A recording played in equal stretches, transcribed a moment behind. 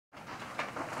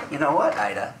You know what,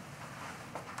 Ida?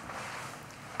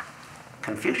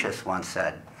 Confucius once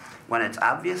said, when it's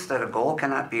obvious that a goal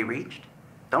cannot be reached,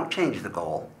 don't change the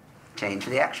goal, change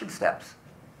the action steps.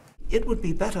 It would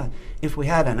be better if we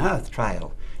had an earth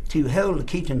trial. To hold a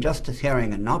Keaton justice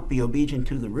hearing and not be obedient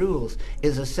to the rules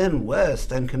is a sin worse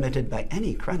than committed by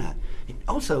any criminal.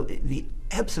 Also, the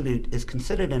absolute is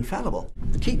considered infallible.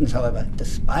 The Keatons, however,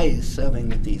 despised serving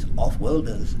with these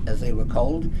off-worlders, as they were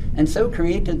called, and so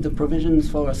created the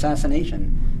provisions for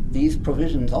assassination. These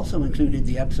provisions also included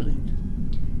the absolute.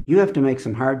 You have to make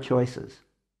some hard choices.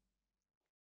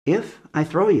 If I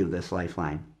throw you this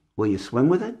lifeline, will you swim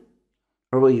with it,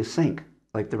 or will you sink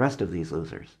like the rest of these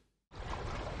losers?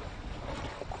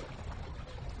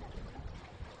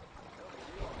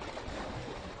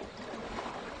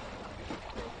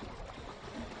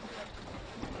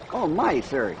 Oh my,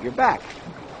 sir, you're back.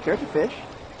 Care to fish?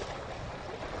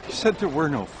 You said there were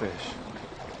no fish.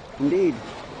 Indeed.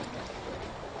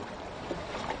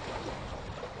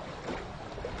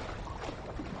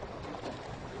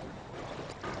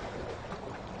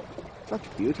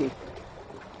 Such beauty.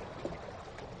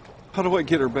 How do I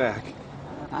get her back?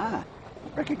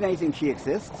 Recognizing she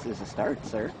exists is a start,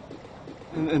 sir.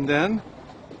 And then?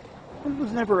 It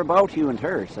was never about you and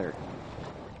her, sir.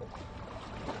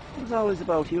 It was always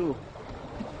about you.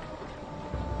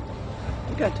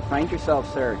 You got to find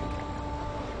yourself, sir,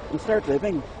 and start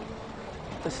living.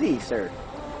 The sea, sir.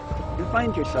 You'll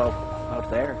find yourself out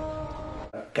there.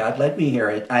 God let me hear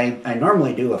it. I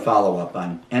normally do a follow-up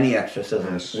on any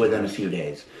exorcism within a few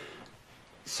days.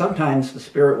 Sometimes the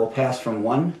spirit will pass from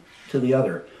one to the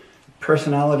other.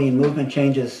 Personality and movement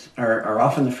changes are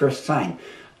often the first sign.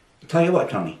 Tell you what,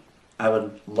 Tony, I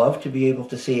would love to be able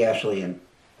to see Ashley and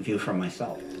view for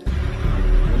myself.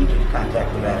 I need you to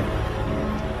contact the Vatican.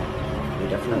 We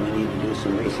definitely need to do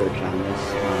some research on this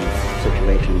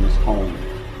situation, this home.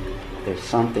 There's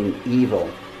something evil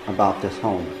about this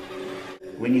home.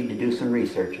 We need to do some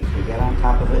research. If we get on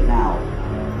top of it now,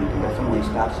 we can definitely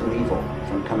stop some evil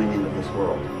from coming into this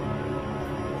world.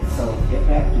 So get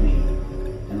back to me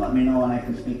and let me know when I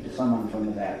can speak to someone from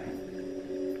the Vatican.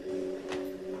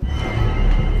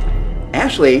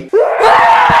 Ashley!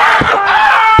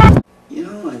 You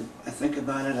know, I think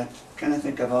about it, I kind of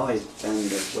think I've always been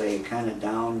this way, kind of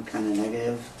down, kind of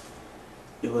negative.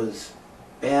 It was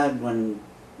bad when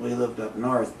we lived up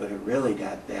north, but it really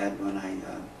got bad when I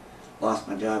lost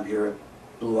my job here at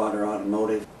Blue Water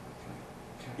Automotive.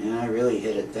 And I really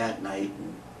hit it that night.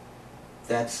 And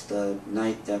that's the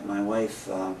night that my wife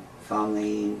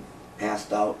finally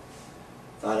passed out.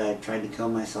 Thought I tried to kill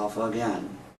myself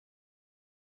again.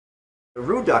 The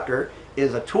Ruducker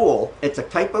is a tool. It's a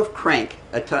type of crank.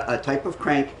 A type of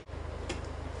crank.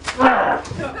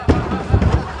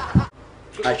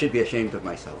 I should be ashamed of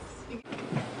myself.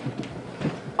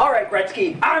 All right,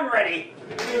 Gretzky, I'm ready.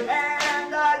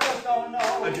 And I just don't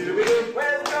know where the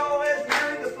go is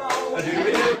hearing the flow.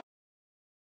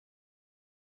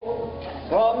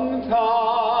 Sometimes